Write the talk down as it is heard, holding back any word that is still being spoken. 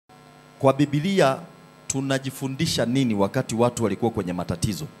Kwa Biblia tunajifundisha nini wakati watu walikuwa kwenye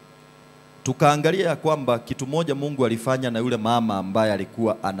matatizo? Tukaangalia ya kwamba kitu moja Mungu alifanya na yule mama ambaye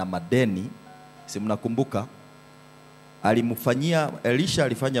alikuwa ana madeni, si mnakumbuka? Alimfanyia Elisha,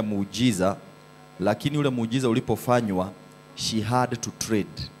 alifanya muujiza, lakini ule muujiza ulipofanywa, she had to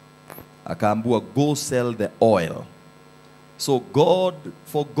trade. Akaambiwa go sell the oil. So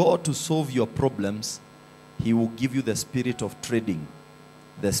for God to solve your problems, he will give you the spirit of trading,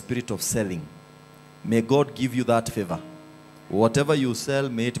 the spirit of selling. May God give you that favor. Whatever you sell,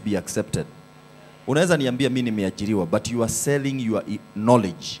 may it be accepted. Unaweza niambia mimi nimeajiriwa, but you are selling your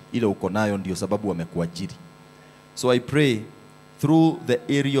knowledge. Ile uko nayo ndio sababu wamekuajiri. So I pray through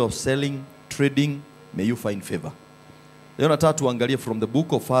the area of selling, trading, may you find favor. Leo nataka tuangalie from the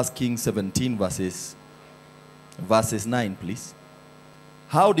book of 1 Kings 17 verses 9, please.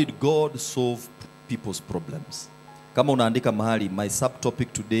 How did God solve people's problems? Kama unaandika mahali, my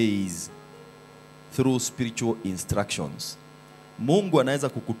subtopic today is through spiritual instructions. Mungu anaweza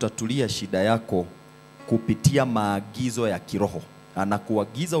kukutatulia shida yako kupitia maagizo ya kiroho.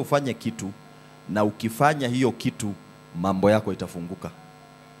 Anakuagiza ufanye kitu, na ukifanya hiyo kitu mambo yako itafunguka.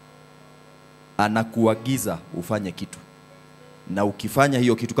 Anakuagiza ufanye kitu, na ukifanya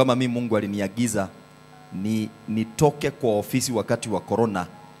hiyo kitu, kama mimi Mungu aliniagiza nitoke kwa ofisi wakati wa corona,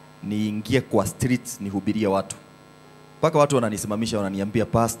 niingie kwa streets nihubirie watu. Paka watu wananisimamisha, wananiambia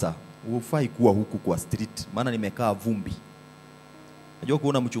pastor, hufai kuwa huku kwa street, maana nimekaa vumbi. Najua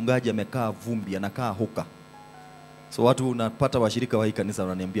kuona mchungaji amekaa vumbi, anakaa hoka. So watu unapata washirika wa hii kanisa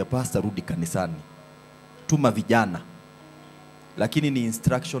wananiambia pastor, rudi kanisani, tuma vijana. Lakini ni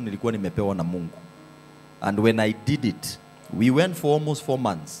instruction nilikuwa nimepewa na Mungu. And when I did it, we went for almost 4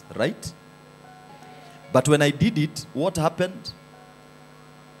 months, right? But when I did it, what happened?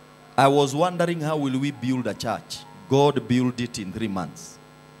 I was wondering how will we build a church. God built it in 3 months.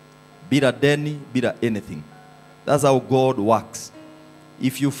 Bila deni, bila anything. That's how God works.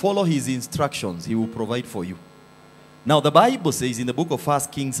 If you follow his instructions, he will provide for you. Now the Bible says in the book of 1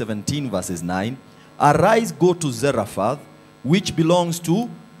 Kings 17 verses 9, arise, go to Zarephath, which belongs to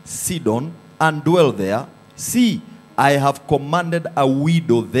Sidon, and dwell there. See, I have commanded a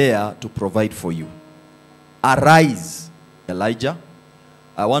widow there to provide for you. Arise, Elijah.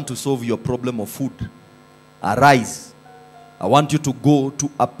 I want to solve your problem of food. Arise. I want you to go to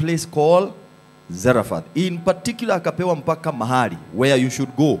a place called Zarephath. In particular, akapewa mpaka mahali where you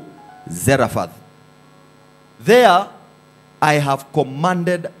should go. Zarephath. There, I have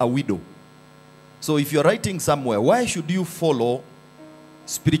commanded a widow. So if you're writing somewhere, why should you follow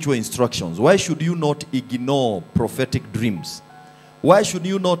spiritual instructions? Why should you not ignore prophetic dreams? Why should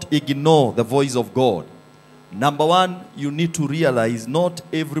you not ignore the voice of God? Number one, you need to realize not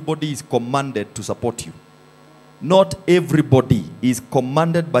everybody is commanded to support you. Not everybody is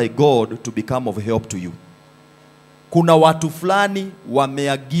commanded by God to become of help to you. Kuna watu fulani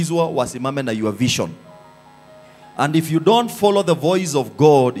wameagizwa wasimame na your vision. And if you don't follow the voice of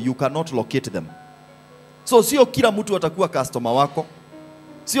God, you cannot locate them. So sio kila mtu atakuwa customer wako.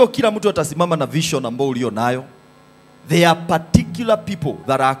 Sio kila mtu atasimama na vision ambao ulio nayo. There are particular people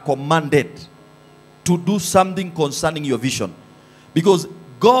that are commanded to do something concerning your vision. Because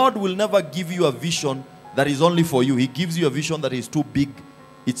God will never give you a vision that is only for you. He gives you a vision that is too big.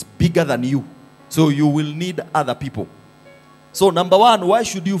 It's bigger than you. So you will need other people. So number one, why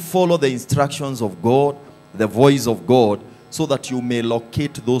should you follow the instructions of God, the voice of God, so that you may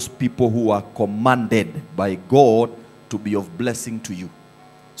locate those people who are commanded by God to be of blessing to you?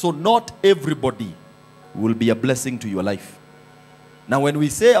 So not everybody will be a blessing to your life. Now when we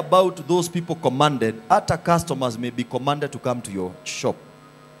say about those people commanded, other customers may be commanded to come to your shop.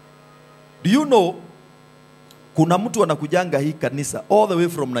 Do you know, kuna mtu anakujanga hii kanisa all the way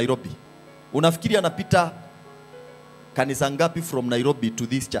from Nairobi. Unafikiri anapita kanisa ngapi from Nairobi to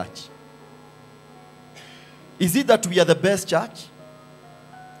this church? Is it that we are the best church?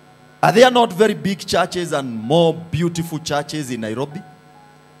 Are there not very big churches and more beautiful churches in Nairobi?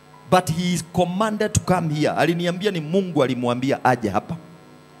 But he is commanded to come here. Aliniambia ni Mungu alimwambia aje hapa.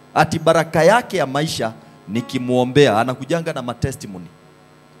 Ati baraka yake ya maisha nikimuombea, anakujanga na matestimony.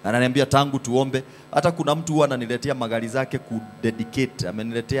 Ananiambia tangu tuombe, hata kuna mtu huwa ananiletea magari zake kudedicate.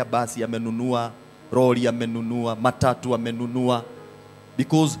 Ameniletea basi, amenunua lori, amenunua matatu, amenunua,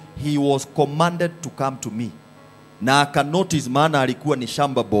 because he was commanded to come to me. Na aka notice maana alikuwa ni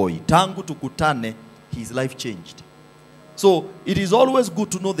shamba boy. Tangu tukutane, his life changed. So it is always good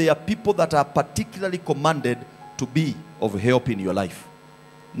to know there are people that are particularly commanded to be of help in your life.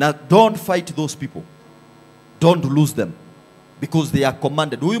 Now don't fight those people. Don't lose them. Because they are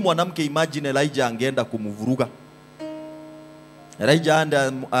commanded. Huyu mwanamke, imagine Elijah angeenda kumuvuruga. Elijah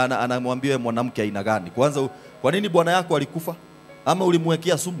anamwambia mwanamke aina gani? Kwanza, kwa nini bwana yako alikufa? Ama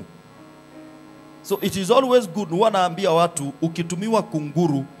ulimwekea sumu? So it is always good. Wanaambia watu, ukitumiwa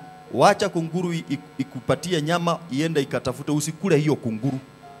kunguru, wacha kunguru ikupatie nyama iende ikatafute, usikule hiyo kunguru.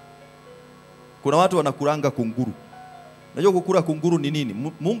 Kuna watu wanakuranga kunguru. Unajua kukula kunguru ni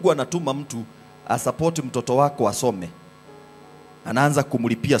nini? Mungu anatuma mtu asupport mtoto wako asome. Anaanza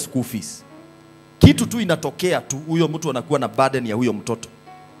kumlipia school fees. Kitu tu inatokea tu, huyo mtu anakuwa na burden ya huyo mtoto.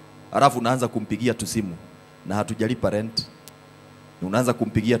 Alafu unaanza kumpigia tu simu na hatujalipa rent. Unaanza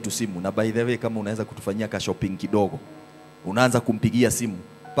kumpigia tu simu, na by the way kama unaweza kutufanyia ka shopping kidogo. Unaanza kumpigia simu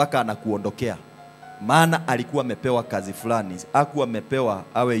mpaka anakuondokea. Maana alikuwa amepewa kazi fulani, hakuwa amepewa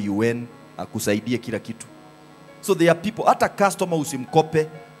awe UN akusaidie kila kitu. So there are people, hata customer usimkope,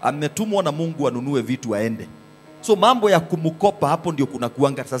 ametumwa na Mungu anunue vitu aende. So mambo ya kumkopa, hapo ndio kuna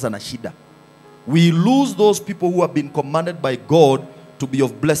kuanga sasa na shida. We lose those people who have been commanded by God to be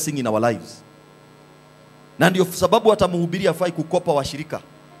of blessing in our lives. Na ndio sababu hata mhubiri hafai kukopa washirika.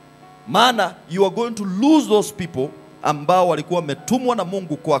 Maana you are going to lose those people ambao walikuwa wametumwa na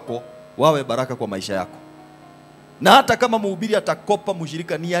Mungu kwako wawe baraka kwa maisha yako. Na hata kama mhubiri atakopa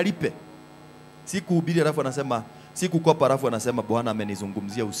mshirika ni alipe. Si kuhubiri alafu anasema, si kukopa alafu anasema Bwana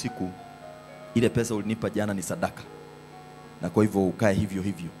amenizungumzia usiku, ile pesa ulinipa jana ni sadaka, na kwa hivyo ukae hivyo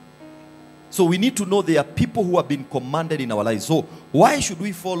hivyo. So we need to know there are people who have been commanded in our lives. So why should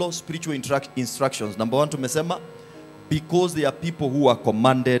we follow spiritual instructions? Number one, tumesema, because there are people who are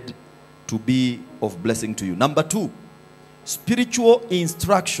commanded to be of blessing to you. Number two, spiritual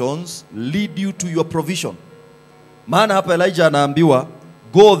instructions lead you to your provision. Maana hapa Elijah anaambiwa,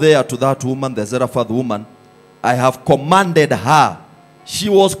 go there to that woman, the Zarephath woman. I have commanded her. She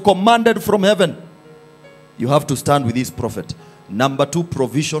was commanded from heaven. You have to stand with this prophet. Number two,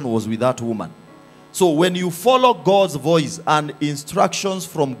 provision was with that woman. So when you follow God's voice and instructions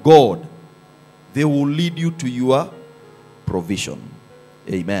from God, they will lead you to your provision.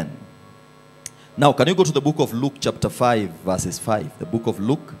 Amen. Now, can you go to the book of Luke chapter 5 verses 5? The book of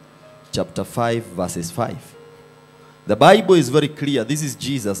Luke chapter 5 verses 5. The Bible is very clear. This is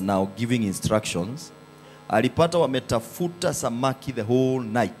Jesus now giving instructions. Alipata wametafuta samaki the whole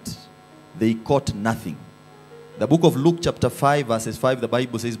night. They caught nothing. The book of Luke chapter 5 verses 5, the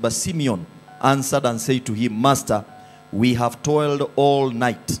Bible says, but Simeon answered and said to him, Master, we have toiled all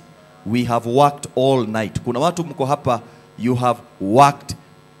night. We have worked all night. Kuna watu mko hapa, you have worked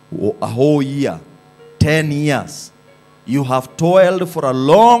a whole year, 10 years. You have toiled for a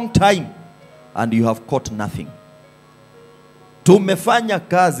long time and you have caught nothing. Tumefanya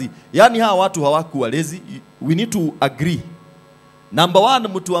kazi. Yani hawa watu hawakuwa lazy. We need to agree. Number one,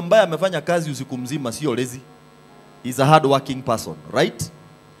 mtu ambaye amefanya kazi usiku mzima sio lazy. He's a hard-working person, right?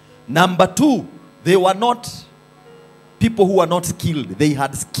 Number two, they were not people who were not skilled. They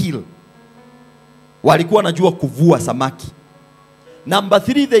had skill. Walikuwa wanajua kuvua samaki. Number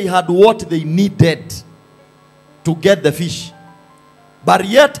three, they had what they needed to get the fish. But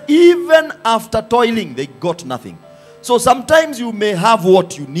yet, even after toiling, they got nothing. So sometimes you may have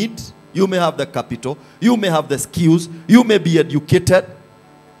what you need. You may have the capital. You may have the skills. You may be educated.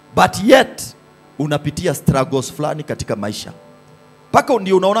 But yet, unapitia struggles fulani katika maisha. Paka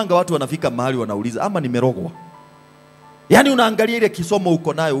ndio unaonanga watu wanafika mahali wanauliza, ama nimerogwa. Yani unaangalia ile kisomo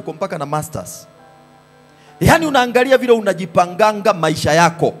uko nayo, uko mpaka na masters. Yani unaangalia vile unajipanganga maisha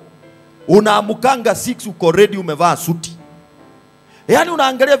yako. Unaamukanga 6 uko ready umevaa suti. Yani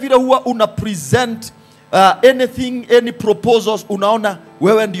unaangalia vile huwa una present anything, any proposals, unaona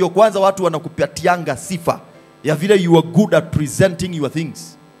wewe ndio kwanza watu wanakupatianga sifa ya vile you are good at presenting your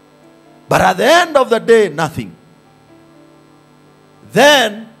things. But at the end of the day, nothing.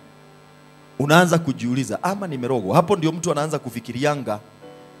 Then unaanza kujiuliza, ama nimerogwa. Hapo ndio mtu anaanza kufikirianga.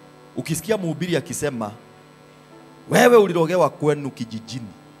 Ukisikia mhubiri akisema, wewe ulirogewa kwenu kijijini,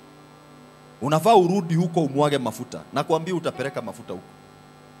 unafaa urudi huko umwage mafuta. Na kuambia utapeleka mafuta huko.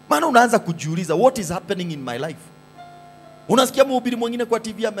 Maana unaanza kujiuliza, what is happening in my life? Unasikia mhubiri mwingine kwa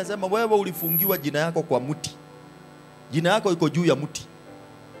TV amesema, wewe ulifungiwa jina yako kwa mti. Jina yako iko juu ya mti.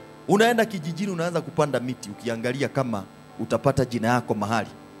 Unaenda kijijini unaanza kupanda miti, ukiangalia kama utapata jina yako mahali.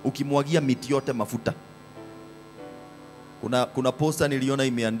 Ukimwagia miti yote mafuta. Kuna poster niliona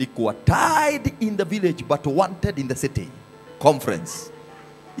imeandikwa, tied in the village but wanted in the city. Conference.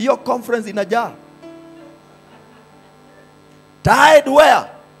 Hiyo conference inajaa. Tied where?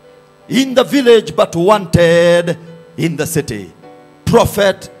 In the village but wanted in the city.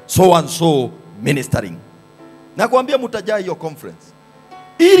 Prophet so and so ministering. Nakwambia mutajaa hiyo conference.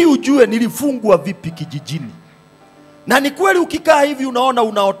 Ili ujue nilifungwa vipi kijijini. Na ni kweli ukikaa hivi unaona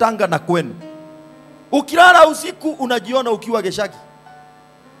unaotanga na kwenu. Ukilala usiku unajiona ukiwa Geshagi.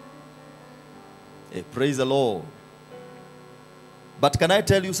 Praise the Lord. But can I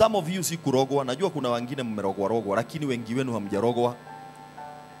tell you, some of you si kurogwa. Najua kuna wengine mmerogwa, lakini wengi wenu hamjarogwa.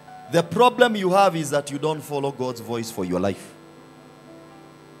 The problem you have is that you don't follow God's voice for your life.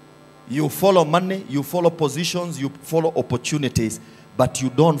 You follow money, you follow positions, you follow opportunities, but you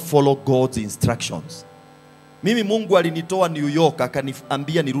don't follow God's instructions. Mimi Mungu alinitoa New York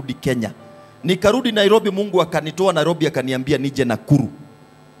akaniambia nirudi Kenya. Nikarudi Nairobi, Mungu akanitoa Nairobi akaniambia nije Nakuru.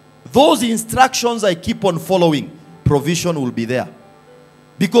 Those instructions I keep on following, provision will be there.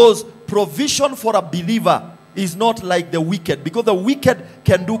 Because provision for a believer is not like the wicked. Because the wicked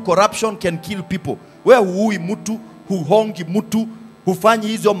can do corruption, can kill people. Where huui mtu, huhongi mtu, hufanyi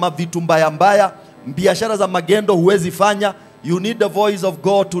hizo mavitu mbaya mbaya, biashara za magendo huwezi fanya. You need the voice of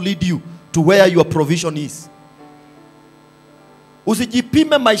God to lead you to where your provision is.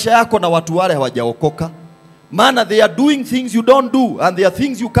 Usijipime maisha yako na watu wale hawajaokoka. Maana they are doing things you don't do, and there are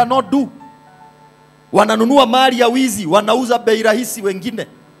things you cannot do. Wananunua mali ya wizi, wanauza bei rahisi wengine.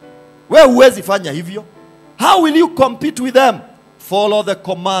 Wewe huwezi fanya hivyo. How will you compete with them? Follow the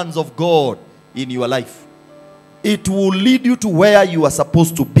commands of God in your life. It will lead you to where you are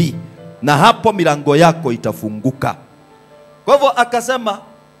supposed to be. Na hapo milango yako itafunguka. Kwa hivyo akasema,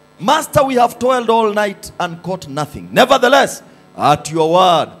 Master, we have toiled all night and caught nothing. Nevertheless, at your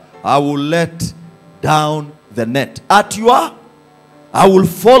word, I will let down the net. I will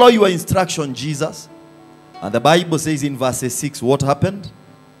follow your instruction, Jesus. And the Bible says in verse 6, what happened?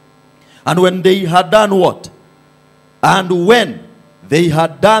 And when they had done what? And when they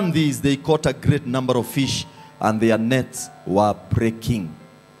had done this, they caught a great number of fish, and their nets were breaking.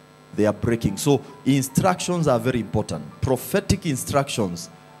 They are breaking. So instructions are very important. Prophetic instructions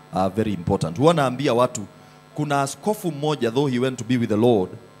are very important. Huwa naambia watu, kuna askofu mmoja, though he went to be with the Lord,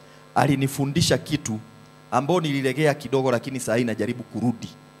 alinifundisha kitu ambao nililegea kidogo, lakini saa hii najaribu kurudi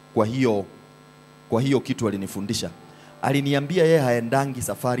kwa hiyo kitu alinifundisha. Aliniambia yeye haendangi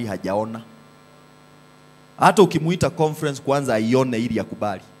safari hajaona. Hata ukimuita conference kwanza aione ili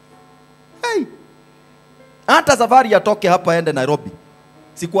akubali. Hey! Hata safari atoke hapa aende Nairobi.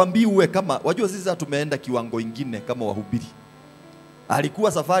 Sikwambii uwe kama, wajua sisi tumeenda kiwango ingine kama wahubiri.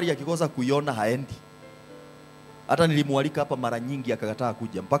 Alikuwa safari akikosa kuiona haendi. Hata nilimualika hapa mara nyingi akakataa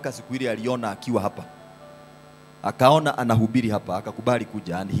kuja, mpaka siku ile aliona akiwa hapa. Akaona anahubiri hapa, akakubali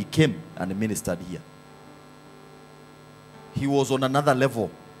kuja, and he came and ministered here. He was on another level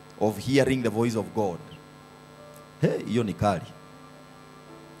of hearing the voice of God. Hey, hiyo ni kali.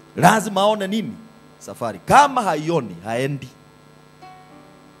 Lazima aone nini? Safari. Kama haioni, haendi.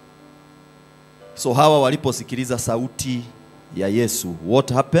 So hawa waliposikiliza sauti ya Yesu,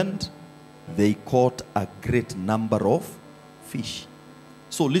 what happened? They caught a great number of fish.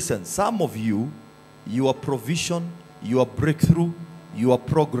 So listen, some of you, your provision, your breakthrough, your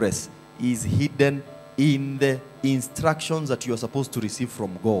progress is hidden in the instructions that you are supposed to receive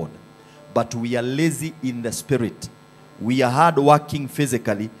from God. But we are lazy in the spirit. We are hard working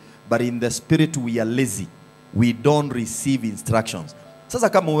physically, but in the spirit we are lazy. We don't receive instructions. Sasa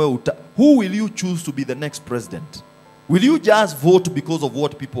kama wewe who will you choose to be the next president? Will you just vote because of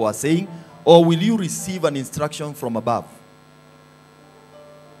what people are saying, or will you receive an instruction from above?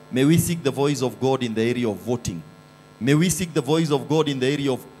 May we seek the voice of God in the area of voting. May we seek the voice of God in the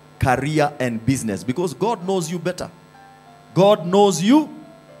area of career and business, because God knows you better. God knows you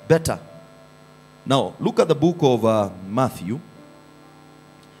better. Now, look at the book of Matthew,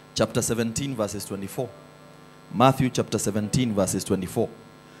 chapter 17, verses 24. Matthew chapter 17, verses 24.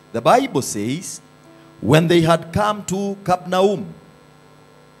 The Bible says, when they had come to Capernaum,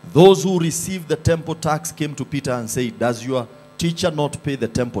 those who received the temple tax came to Peter and said, does your teacher not pay the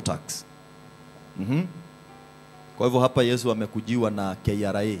temple tax? Kwa hivyo hapa Yesu amekujiwa na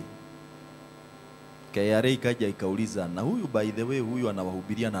KRA. KRA ikaja ikauliza, na huyu by the way, huyu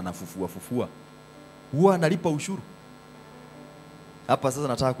anawahubiria na anafufua. Huwa analipa ushuru? Hapa sasa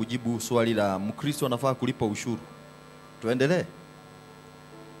nataka kujibu swali la Mkristo anafaa kulipa ushuru. Tuendelee.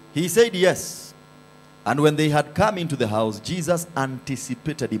 He said yes. And when they had come into the house, Jesus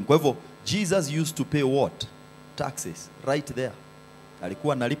anticipated him. Kwa hivyo, Jesus used to pay what? Taxes. Right there.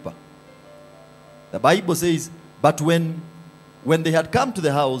 Alikuwa analipa. The Bible says, but when they had come to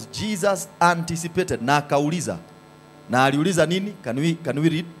the house, Jesus anticipated. Na akauliza. Na aliuliza nini? Can we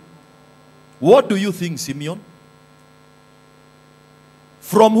read? What do you think, Simeon?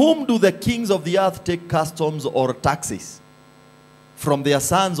 From whom do the kings of the earth take customs or taxes? From their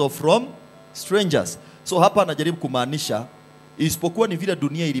sons or from strangers? So hapa anajaribu kumaanisha, isipokuwa ni vile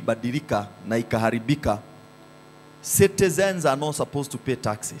dunia ilibadilika na ikaharibika, citizens are not supposed to pay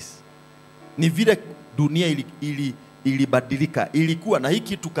taxes. Ni vile dunia ilibadilika. Ilikuwa na hii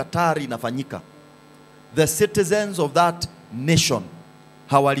kitu Katari inafanyika. The citizens of that nation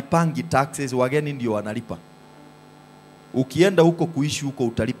hawalipangi taxes, wageni ndio wanalipa. Ukienda huko kuishi huko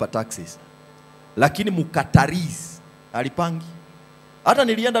utalipa taxes. Lakini Mukataris alipangi. Hata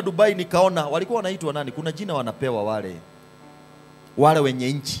nilienda Dubai nikaona walikuwa wanaitwa nani? Kuna jina wanapewa wale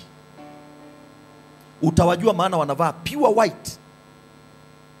wenye nchi. Utawajua maana wanavaa pure white.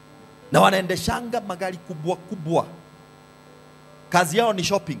 Na wanaendeshanga magari kubwa kubwa. Kazi yao ni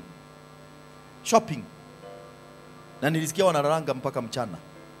shopping. Shopping. Na nilisikia wanaranga mpaka mchana.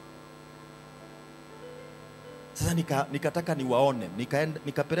 Sasa nikataka niwaone,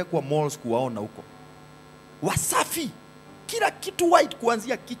 nikapelekwa malls kuwaona huko. Wasafi. Kila kitu white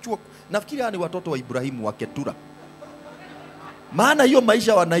kuanzia kichwa. Nafikiri hawa ni watoto wa Ibrahimu wa Ketura. Maana hiyo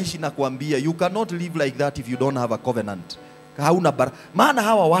maisha wanaishi na kuambia, you cannot live like that if you don't have a covenant. Hauna baraka. Maana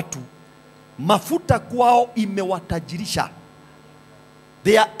hawa watu mafuta kwao imewatajirisha.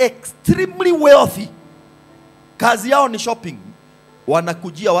 They are extremely wealthy. Kazi yao ni shopping.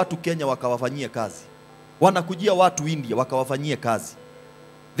 Wanakujia watu Kenya wakawafanyie kazi. Wanakujia watu India wakawafanyie kazi.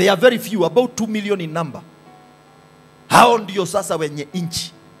 They are very few, about 2 million in number. Hao ndio sasa wenye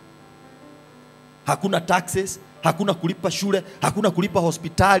inchi. Hakuna taxes, hakuna kulipa shule, hakuna kulipa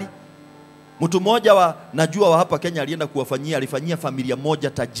hospitali. Mtu mmoja najua wa hapa Kenya alifanyia familia moja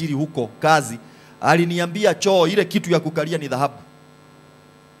tajiri huko kazi. Aliniambia choo ile kitu ya kukalia ni dhahabu.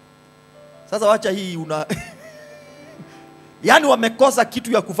 Sasa wacha hii yani wamekosa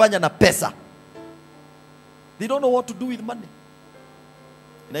kitu ya kufanya na pesa. They don't know what to do with money.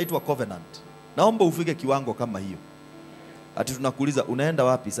 Inaitwa covenant. Naomba ufike kiwango kama hiyo. Ati tunakuuliza unaenda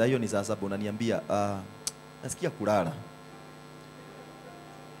wapi? Saa hiyo ni saa 7 unaniambia nasikia kulala.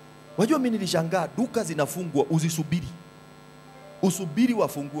 Wajua mimi nilishangaa duka zinafungwa uzisubiri. Usubiri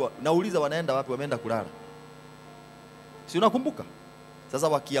wafungua. Nauliza wanaenda wapi? Wameenda kulala. Si unakumbuka? Sasa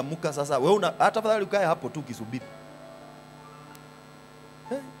wakiamuka sasa wewe hata afadhali ukae hapo tu ukisubiri.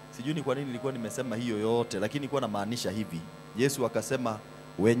 Sijui ni kwa nini nilikuwa nimesema hiyo yote, lakini nilikuwa namaanisha hivi. Yesu akasema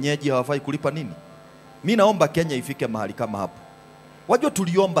wenyeji hawafai kulipa nini? Mimi naomba Kenya ifike mahali kama hapo. Wajua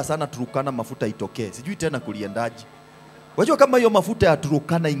tuliomba sana Turukana mafuta itokee. Sijui tena kuliendaje. Wajua kama hiyo mafuta ya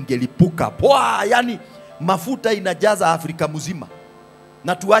Turukana ingelipuka. Yani mafuta inajaza Afrika mzima.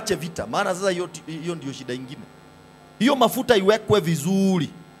 Na tuache vita. Maana sasa hiyo ndio shida nyingine. Hiyo mafuta iwekwe vizuri.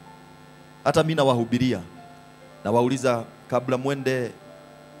 Hata mimi nawahubiria. Na wauliza kabla mwende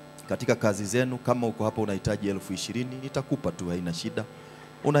katika kazi zenu, kama uko hapa unahitaji 20,000 nitakupa tu, haina shida.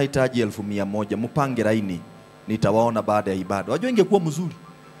 Unahitaji 100,000 mpange laini, nitawaona baada ya ibada. Wajua ingekuwa mzuri.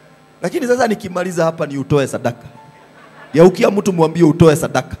 Lakini sasa nikimaliza hapa ni utoe sadaka. Yaukia mtu mwambie utoe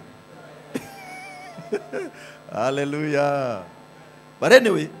sadaka. Hallelujah. But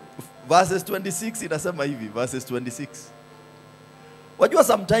anyway, verses 26 inasema hivi, verses 26. Wajua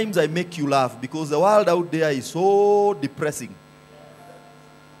sometimes I make you laugh because the world out there is so depressing.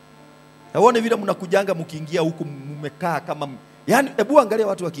 Naone vile mnakujanga mkiingia huku mmekaa kama yani hebu angalia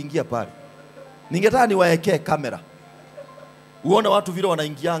watu wakiingia pale. Ningetaka niwaekee kamera. Uone watu vile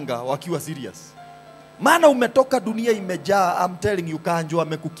wanaingianga wakiwa serious. Maana umetoka dunia imejaa, I'm telling you kanjo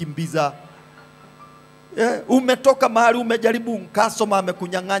amekukimbiza. Umetoka mahali umejaribu customer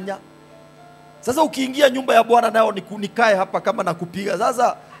amekunyang'anya. Sasa ukiingia nyumba ya Bwana nao nikae hapa kama nakupiga.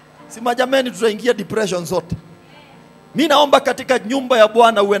 Sasa si majameni tutaingia depression zote. Mimi naomba katika nyumba ya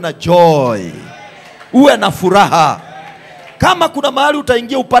Bwana uwe na joy. Uwe na furaha. Kama kuna mahali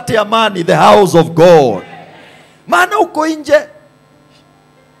utaingia upate amani, the house of God. Maana uko nje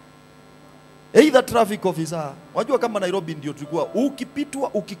either traffic officer. Wajua kama Nairobi ndio tulikuwa ukipitwa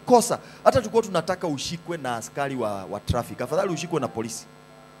ukikosa, hata tulikuwa tunataka ushikwe na askari wa traffic. Afadhali ushikwe na polisi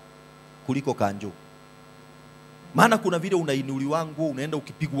kuliko kanjo. Maana kuna vile unainuliwa wangu, unaenda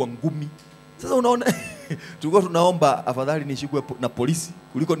ukipigwa ngumi. Sasa unaona tulikuwa tunaomba afadhali nishikwe na polisi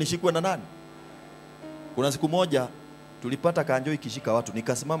kuliko nishikwe na nani? Kuna siku moja tulipata kanjo ikishika watu,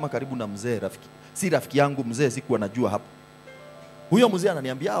 nikasimama karibu na mzee rafiki. Si rafiki yangu mzee, sikuwa najua hapo. Huyo mzee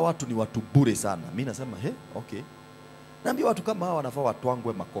ananiambia watu ni watu bure sana. Mimi nasema okay. Naambia watu kama hawa wanafaa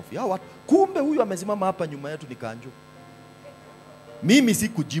watwangwe makofi. Hawa watu kumbe huyu amesimama hapa nyuma yetu ni kanjo. Mimi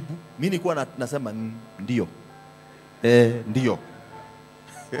sikujibu. Mimi nilikuwa nasema ndio. Ndio.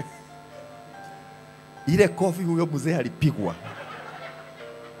 Ile kofi huyo mzee alipigwa.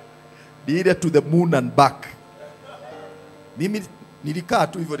 Ile to the moon and back. Mimi nilikaa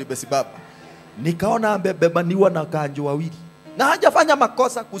tu hivyo nimesimama. Nikaona amebebaniwa na kanjo wawili. Na hajafanya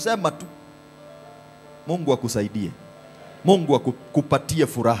makosa kusema tu. Mungu akusaidie. Mungu akupatie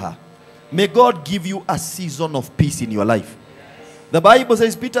furaha. May God give you a season of peace in your life. The Bible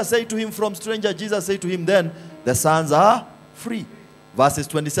says, Peter said to him, from stranger, Jesus said to him, then the sons are free. Verses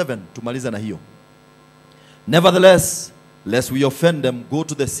 27, tumaliza na hiyo. Nevertheless, lest we offend them, go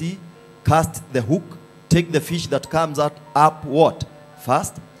to the sea, cast the hook, take the fish that comes out up what?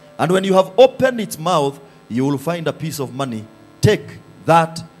 First. And when you have opened its mouth, you will find a piece of money. Take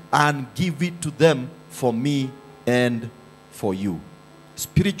that and give it to them for me and for you.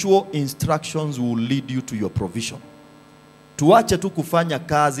 Spiritual instructions will lead you to your provision. Tuache tu kufanya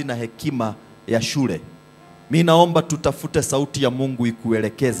kazi na hekima ya shule. Mimi naomba tutafute sauti ya Mungu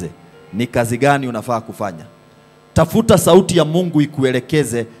ikuelekeze ni kazi gani unafaa kufanya. Tafuta sauti ya Mungu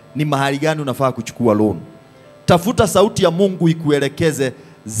ikuelekeze ni mahali gani unafaa kuchukua loan. Tafuta sauti ya Mungu ikuelekeze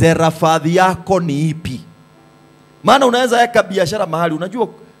zerafadhi yako ni ipi. Maana unaweza weka biashara mahali unajua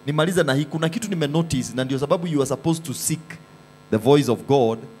nimaliza na hii kuna kitu nimenotice na ndio sababu you are supposed to seek the voice of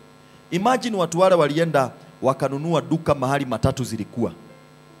God. Imagine watu wale walienda wakanunua duka mahali matatu zilikuwa.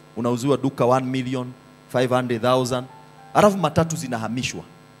 Unauziwa duka 1,500,000 alafu matatu zinahamishwa.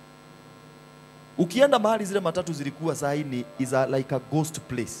 Ukienda mahali zile matatu zilikuwa saa hii ni like a ghost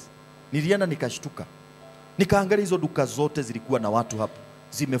place. Nilienda nikashtuka. Nikaangalia hizo duka zote zilikuwa na watu hapo.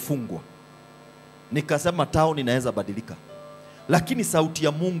 Zimefungwa. Nikasema town inaweza badilika. Lakini sauti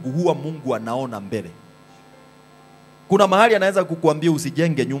ya Mungu huwa Mungu anaona mbele. Kuna mahali anaweza kukuambia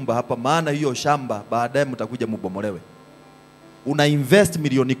usijenge nyumba hapa maana hiyo shamba baadaye mtakuja mubomolewe. Una invest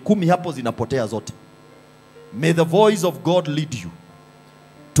milioni 10 hapo zinapotea zote. May the voice of God lead you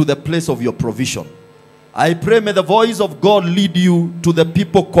to the place of your provision. I pray may the voice of God lead you to the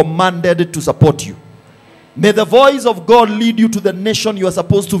people commanded to support you. May the voice of God lead you to the nation you are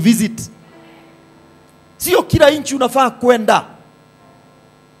supposed to visit. Sio kila inchi unafaa kwenda.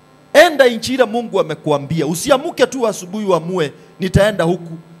 Enda inchi ile Mungu amekuambia. Usiamuke tu asubuhi uamue nitaenda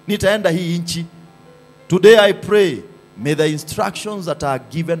huku, nitaenda hii inchi. Today I pray may the instructions that are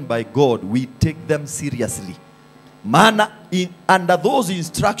given by God we take them seriously. Maana under those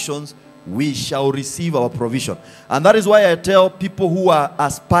instructions we shall receive our provision. And that is why I tell people who are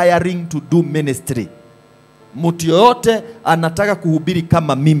aspiring to do ministry. Mtu yote anataka kuhubiri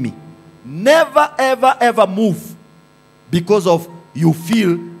kama mimi. Never ever ever move because of you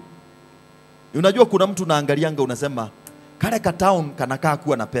feel. Unajua kuna mtu naangalianga unasema kale ka town kanakaa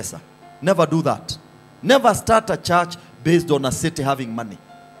kuwa na pesa. Never do that. Never start a church based on a city having money.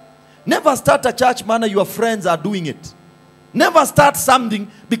 Never start a church maana your friends are doing it. Never start something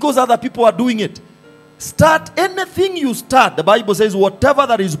because other people are doing it. Start anything you start. The Bible says whatever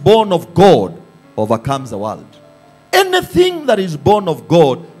that is born of God overcomes the world. Anything that is born of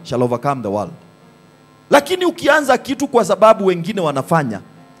God shall overcome the world. Lakini ukianza kitu kwa sababu wengine wanafanya,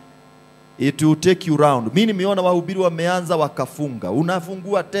 it will take you round. Mimi nimeona wahubiri wameanza wakafunga.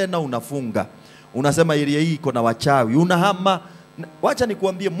 Unafungua tena unafunga. Unasema area hii iko na wachawi. Unahama. Wacha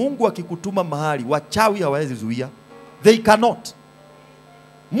nikuambie Mungu akikutuma mahali wachawi hawawezi zuia. They cannot.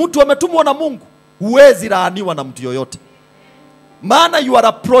 Mtu ametumwa na Mungu, huwezi laaniwa na mtu yoyote. Maana you are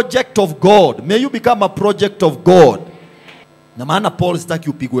a project of God. May you become a project of God. Na maana Paul sitaki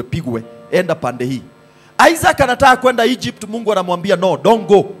upigwe, enda pande hii. Isaac anataka kwenda Egypt, Mungu anamwambia no, don't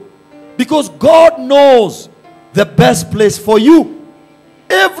go. Because God knows the best place for you.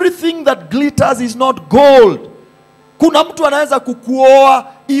 Everything that glitters is not gold. Kuna mtu anaweza kukuoa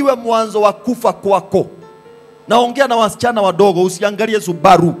iwe mwanzo wa kufa kwako. Naongea na wasichana wadogo, usiangalie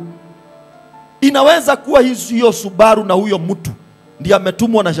Subaru. Inaweza kuwa hiyo Subaru na huyo mtu ndiye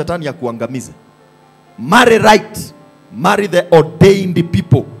ametumwa na shetani ya kuangamiza. Marry right. Marry the ordained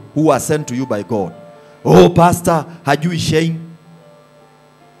people who are sent to you by God. Oh pastor, hajui Shane.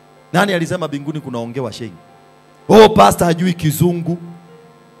 Nani alisema binguni kunaongewa Shane? Oh pastor, hajui Kizungu.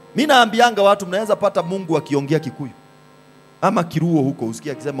 Mimi naambianga watu mnaweza pata Mungu akiongea Kikuyu ama Kiruo huko,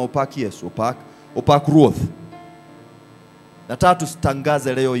 usikia akisema opaki Yesu, opaki Ruoth. Nataka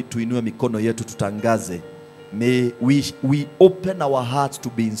tutangaze leo, tuinue mikono yetu tutangaze. May we open our hearts to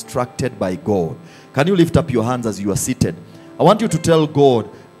be instructed by God. Can you lift up your hands as you are seated? I want you to tell God,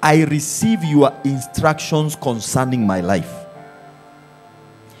 I receive your instructions concerning my life.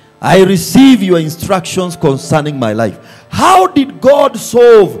 I receive your instructions concerning my life. How did God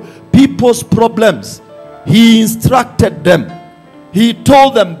solve people's problems? He instructed them. He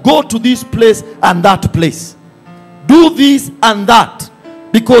told them, go to this place and that place. Do this and that.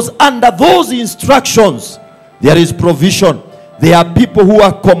 Because under those instructions, there is provision. There are people who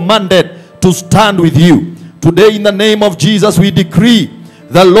are commanded to stand with you. Today in the name of Jesus we decree,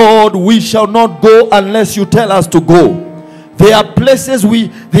 the Lord, we shall not go unless you tell us to go. There are places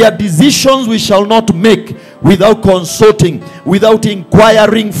there are decisions we shall not make without consulting, without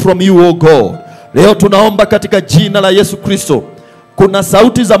inquiring from you, O God. Leo tunaomba katika jina la Yesu Kristo. Kuna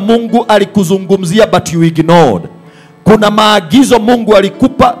sauti za Mungu alikuzungumzia but you ignored. Kuna maagizo Mungu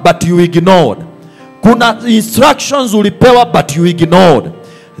alikupa but you ignored. Kuna instructions ulipewa but you ignored.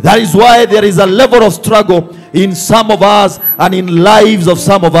 That is why there is a level of struggle in some of us and in lives of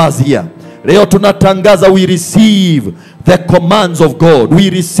some of us here. Leo tunatangaza, we receive the commands of God. We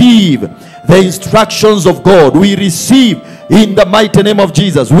receive the instructions of God. We receive in the mighty name of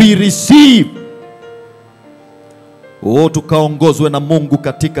Jesus. We receive. Tukaongozwe na Mungu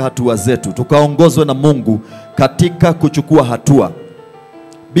katika hatua zetu. Tukaongozwe na Mungu katika kuchukua hatua.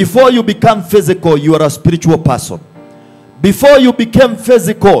 Before you become physical, you are a spiritual person. Before you became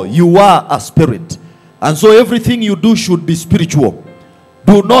physical, you are a spirit. And so everything you do should be spiritual.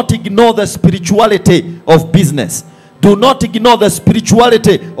 Do not ignore the spirituality of business. Do not ignore the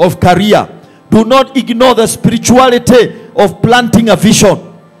spirituality of career. Do not ignore the spirituality of planting a vision.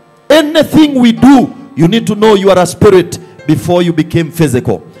 Anything we do, you need to know you are a spirit before you became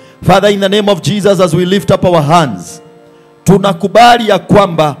physical. Father, in the name of Jesus, as we lift up our hands, tunakubali ya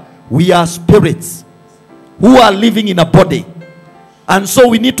kwamba we are spirits who are living in a body. And so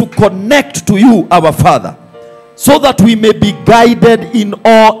we need to connect to you, our Father, so that we may be guided in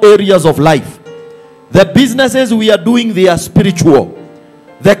all areas of life. The businesses we are doing, they are spiritual.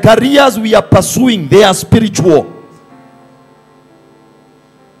 The careers we are pursuing, they are spiritual.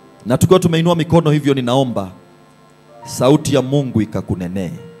 Na tukiwa tumeinua mikono hivyo, ninaomba sauti ya Mungu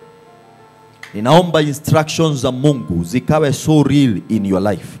ikakunenee. Ninaomba instructions za Mungu zikawe so real in your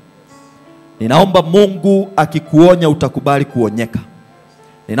life. Ninaomba Mungu akikuonya utakubali kuonyeka.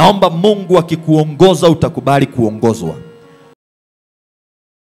 Ninaomba Mungu akikuongoza utakubali kuongozwa.